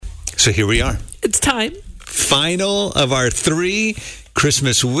So here we are. It's time. Final of our 3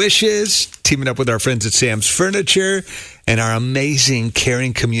 Christmas wishes, teaming up with our friends at Sam's Furniture and our amazing,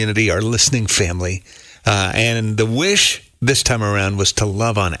 caring community, our listening family. And the wish this time around was to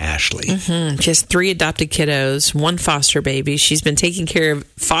love on Ashley. She has 3 adopted kiddos, 1 foster baby. She's been taking care of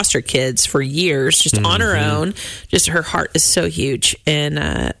foster kids for years, just on her own. Just her heart is so huge.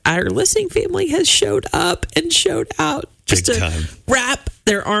 And our listening family has showed up and showed out just Big to time. wrap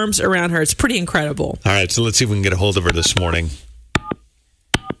their arms around her. It's pretty incredible. All right, so let's see if we can get a hold of her this morning.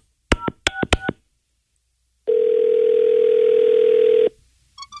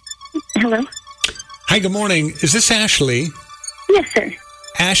 Hello? Hi, good morning. Is this Ashley? Yes, sir.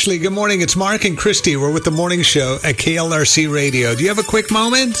 Ashley, good morning. It's Mark and Christy. We're with the morning show at KLRC Radio. Do you have a quick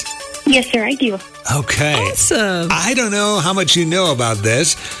moment? Yes, sir, I do. Okay. Awesome. I don't know how much you know about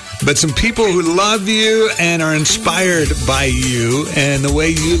this, but some people who love you and are inspired by you and the way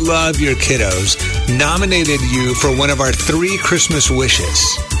you love your kiddos nominated you for one of our 3 Christmas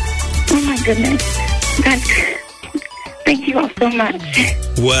wishes. Oh, my goodness. Thank you all so much.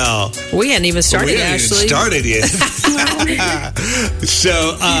 Well, We hadn't even started, Ashley. Started yet.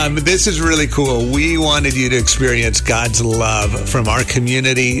 So this is really cool. We wanted you to experience God's love from our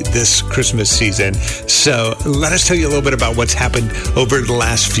community this Christmas season. So let us tell you a little bit about what's happened over the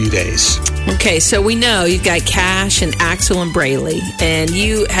last few days. Okay, so we know you've got Cash and Axel and Brayley, and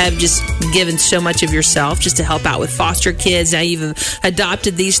you have just given so much of yourself just to help out with foster kids. Now you've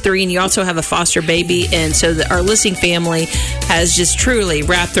adopted these 3, and you also have a foster baby, and so our listening family has just truly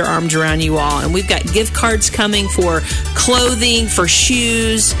wrapped their arms around you all. And we've got gift cards coming for clothing, for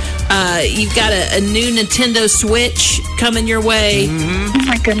shoes. You've got a new Nintendo Switch coming your way. Oh,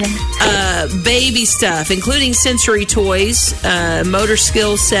 my goodness. Baby stuff, including sensory toys, motor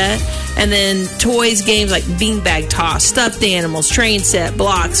skills set, and then toys, games like beanbag toss, stuffed animals, train set,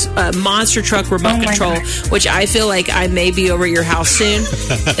 blocks, monster truck remote control, which I feel like I may be over your house soon,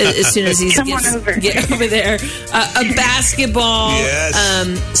 as soon as these get over there. A basketball,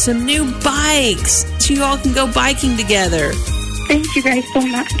 Yes. some new bikes, so you all can go biking together. Thank you guys so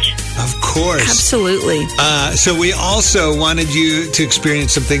much. Of course. Absolutely. So we also wanted you to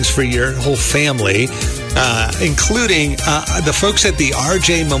experience some things for your whole family, including the folks at the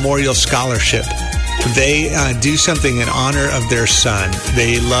RJ Memorial Scholarship. They do something in honor of their son.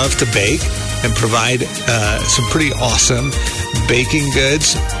 They love to bake and provide some pretty awesome baking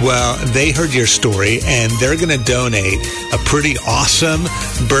goods. Well, they heard your story, and they're going to donate a pretty awesome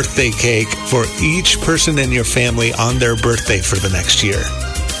birthday cake for each person in your family on their birthday for the next year.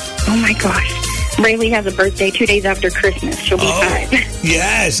 Oh, my gosh. Rayleigh has a birthday 2 days after Christmas. She'll be 5.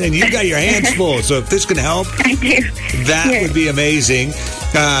 Yes, and you've got your hands full, so if this can help, I do. that would be amazing.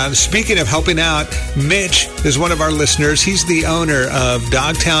 Speaking of helping out, Mitch is one of our listeners. He's the owner of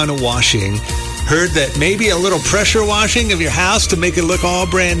Dogtown Washing. Heard that maybe a little pressure washing of your house to make it look all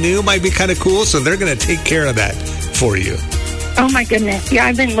brand new might be kind of cool, so they're going to take care of that for you. Oh, my goodness. Yeah,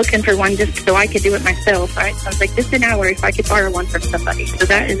 I've been looking for one just so I could do it myself. I was like, just an hour if I could borrow one from somebody. So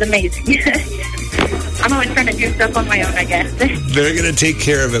that is amazing. I'm always trying to do stuff on my own, I guess. They're going to take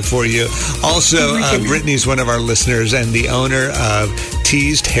care of it for you. Also, Brittany's one of our listeners and the owner of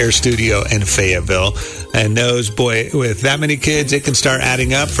Teased Hair Studio in Fayetteville, and knows, boy, with that many kids, it can start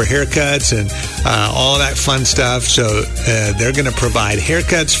adding up for haircuts and all that fun stuff. So they're going to provide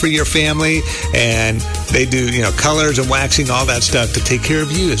haircuts for your family, and they do, colors and waxing, all that stuff to take care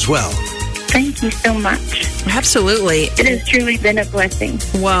of you as well. Thank you so much. Absolutely. It has truly been a blessing.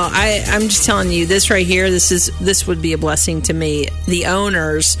 Well, I'm just telling you, this right here, this would be a blessing to me. The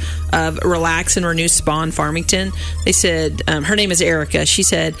owners of Relax and Renew Spa in Farmington, they said, her name is Erica. She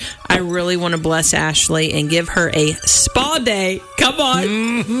said, I really want to bless Ashley and give her a spa day. Come on.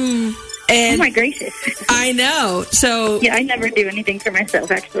 Mm-hmm. And oh, my gracious. I know. So yeah, I never do anything for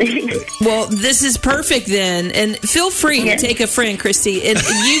myself, actually. Well, this is perfect then. And feel free to take a friend, Christy. And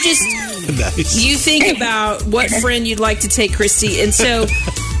you just Nice. you think about what friend you'd like to take, Christy. And so,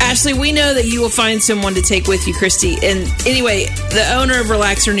 Ashley, we know that you will find someone to take with you, Christy. And anyway, the owner of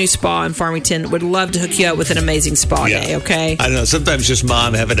Relax or New Spa in Farmington would love to hook you up with an amazing spa day, okay? I don't know. Sometimes just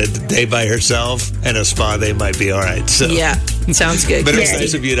mom having a day by herself and a spa day might be all right. So. Yeah, sounds good. But it's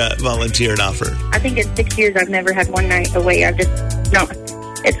nice of you to volunteer and offer. I think in 6 years I've never had one night away. I've just, no,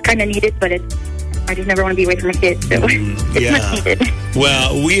 it's kind of needed, but I just never want to be away from my kids. So it's much needed.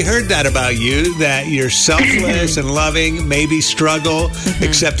 Well, we heard that about you, that you're selfless and loving, maybe struggle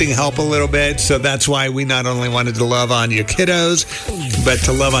accepting help a little bit. So that's why we not only wanted to love on your kiddos, but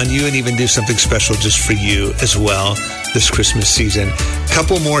to love on you and even do something special just for you as well. this Christmas season.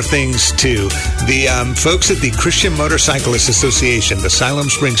 Couple more things, too. The folks at the Christian Motorcyclists Association, the Siloam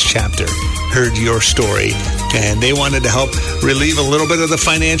Springs chapter, heard your story, and they wanted to help relieve a little bit of the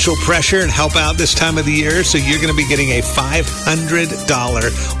financial pressure and help out this time of the year. So you're going to be getting a $500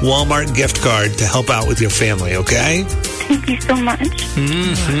 Walmart gift card to help out with your family, okay? Thank you so much.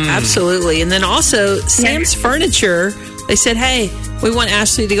 Mm-hmm. Absolutely. And then also, Sam's Furniture, they said, hey, we want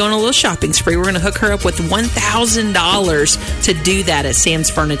Ashley to go on a little shopping spree. We're going to hook her up with $1,000 to do that at Sam's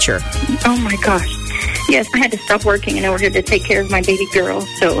Furniture. Oh, my gosh. Yes, I had to stop working in order to take care of my baby girl.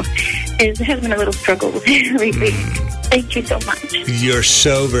 So it has been a little struggle lately. Thank you so much. You're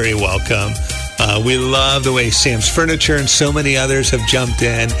so very welcome. We love the way Sam's Furniture and so many others have jumped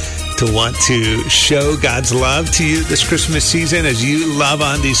in to want to show God's love to you this Christmas season as you love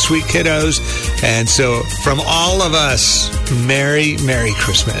on these sweet kiddos. And so from all of us, Merry, Merry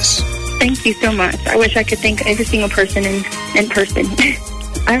Christmas. Thank you so much. I wish I could thank every single person in person.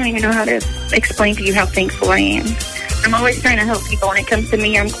 I don't even know how to explain to you how thankful I am. I'm always trying to help people. When it comes to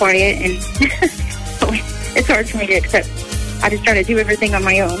me, I'm quiet, and it's hard for me to accept. I just try to do everything on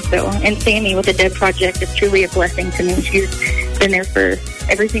my own. So, and Sammy with the Deb Project is truly a blessing to me. She's been there for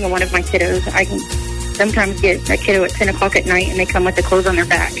every single one of my kiddos. I can sometimes get a kiddo at 10 o'clock at night, and they come with the clothes on their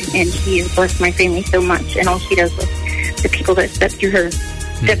back, and she has blessed my family so much, and all she does with the people that step through her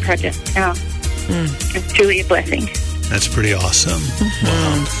Deb Project. It's truly a blessing. That's pretty awesome. Mm-hmm.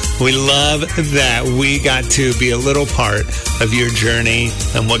 Wow. We love that we got to be a little part of your journey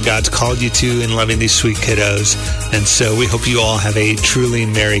and what God's called you to in loving these sweet kiddos. And so we hope you all have a truly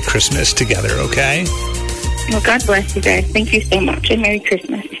Merry Christmas together, okay? Well, God bless you guys. Thank you so much, and Merry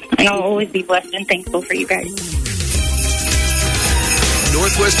Christmas. And I'll always be blessed and thankful for you guys.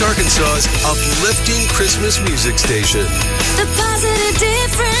 Northwest Arkansas's uplifting Christmas music station. The Positive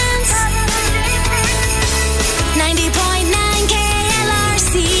Difference. 90.9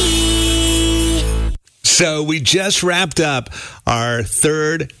 KLRC. So we just wrapped up our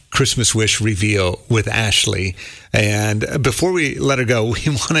third Christmas wish reveal with Ashley. And before we let her go, we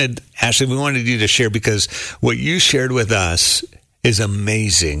wanted you to share, because what you shared with us is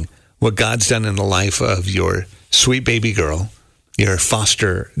amazing. What God's done in the life of your sweet baby girl, your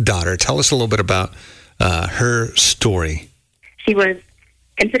foster daughter. Tell us a little bit about her story. She was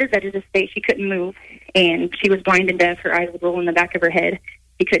considered vegetative state. She couldn't move, and she was blind and deaf. Her eyes would roll in the back of her head.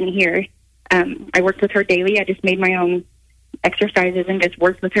 She couldn't hear. I worked with her daily. I just made my own exercises and just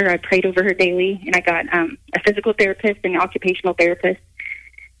worked with her. I prayed over her daily, and I got a physical therapist and an occupational therapist.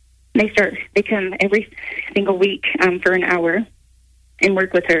 They come every single week for an hour and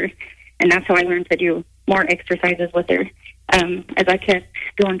work with her, and that's how I learned to do more exercises with her. As I kept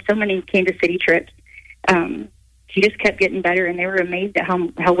doing so many Kansas City trips, she just kept getting better, and they were amazed at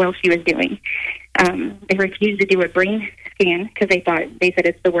how well she was doing. They refused to do a brain scan because they said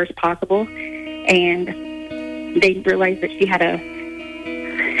it's the worst possible, and they realized that she had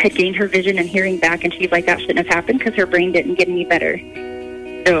gained her vision and hearing back, and she's like, that shouldn't have happened because her brain didn't get any better.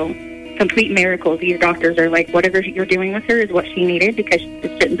 So, complete miracles. These doctors are like, whatever you're doing with her is what she needed, because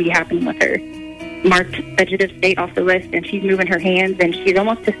it shouldn't be happening with her. Marked vegetative state off the list, and she's moving her hands, and she's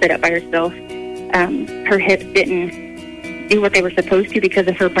almost to sit up by herself. Her hips didn't do what they were supposed to because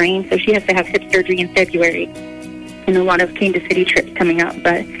of her brain, so she has to have hip surgery in February, and a lot of Kansas City trips coming up.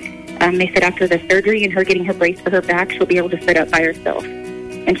 But they said after the surgery and her getting her brace for her back, she'll be able to sit up by herself,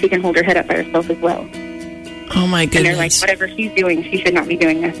 and she can hold her head up by herself as well. Oh, my goodness. And they're like, whatever she's doing, she should not be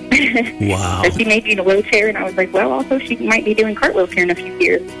doing this. Wow. So she may be in a wheelchair, and I was like, well, also she might be doing cartwheels here in a few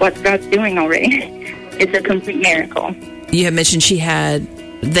years. What God's doing already. It's a complete miracle. You had mentioned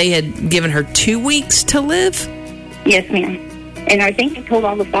they had given her 2 weeks to live? Yes, ma'am. And I think they told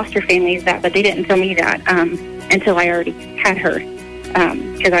all the foster families that, but they didn't tell me that until I already had her.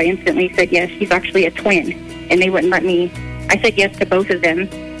 Because I instantly said, yes, she's actually a twin. And they wouldn't let me. I said yes to both of them.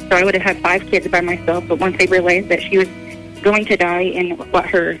 So I would have had 5 kids by myself. But once they realized that she was going to die and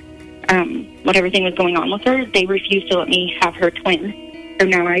what everything was going on with her, they refused to let me have her twin. So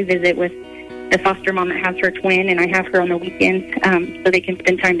now I visit with the foster mom that has her twin, and I have her on the weekends so they can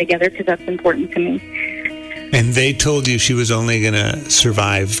spend time together, because that's important to me. And they told you she was only going to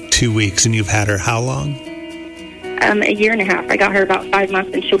survive 2 weeks, and you've had her how long? A year and a half. I got her about 5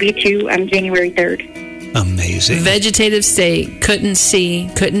 months, and she'll be 2 on January 3rd. Amazing. Vegetative state, couldn't see,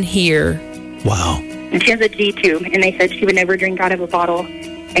 couldn't hear. Wow. And she has a G tube, and they said she would never drink out of a bottle.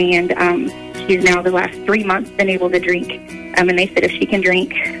 And she's now the last 3 months been able to drink. And they said if she can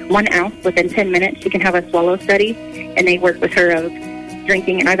drink 1 ounce within 10 minutes, she can have a swallow study. And they work with her of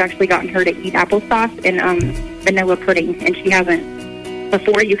drinking. And I've actually gotten her to eat applesauce and vanilla pudding. And she hasn't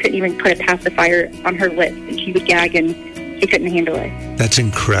before you couldn't even put a pacifier on her lips, and she would gag, and she couldn't handle it. That's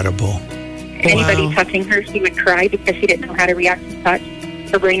incredible. Anybody Wow. touching her, she would cry because she didn't know how to react to touch.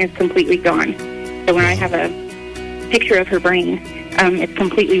 Her brain is completely gone. So when I have a picture of her brain, it's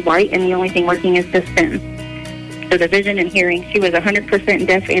completely white, and the only thing working is the stem. So the vision and hearing, she was 100%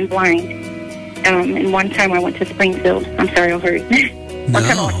 deaf and blind. And one time I went to Springfield. I'm sorry, I'll hurry. One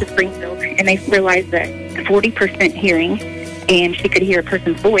time I went to Springfield, and they realized that 40% hearing, and she could hear a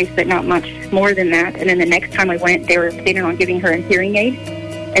person's voice, but not much more than that. And then the next time I went, they were planning on giving her a hearing aid.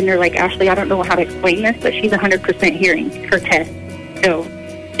 And they're like, Ashley, I don't know how to explain this, but she's 100% hearing, her test. So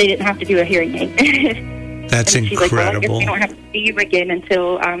they didn't have to do a hearing aid. That's and she's like, well, I guess incredible. we don't have to see you again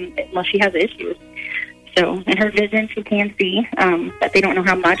until, unless she has issues. So in her vision, she can see, but they don't know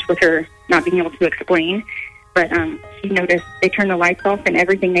how much with her not being able to explain. But she noticed they turned the lights off, and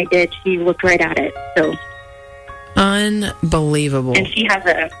everything they did, she looked right at it. So Unbelievable. and she has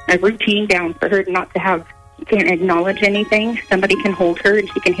a routine down for her not to have, can't acknowledge anything. Somebody can hold her, and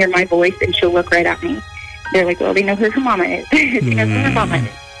she can hear my voice, and she'll look right at me. They're like, well, they know who her mama is. She knows who her mama is.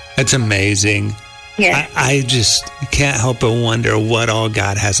 That's amazing. Yeah. I just can't help but wonder what all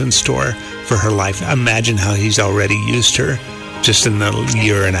God has in store for her life. Imagine how he's already used her just in the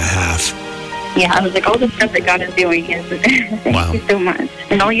year and a half. Yeah, I was like, all the stuff that God is doing is, thank Wow. you so much.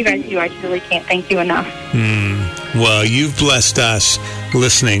 And all you guys do, I truly can't thank you enough. Well, you've blessed us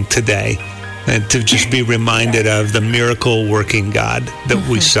listening today, and to just be reminded of the miracle working God that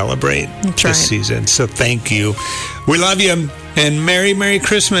we celebrate That's this right. season. So thank you. We love you, and Merry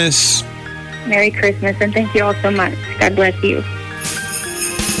Christmas. Merry Christmas, and thank you all so much. God bless you.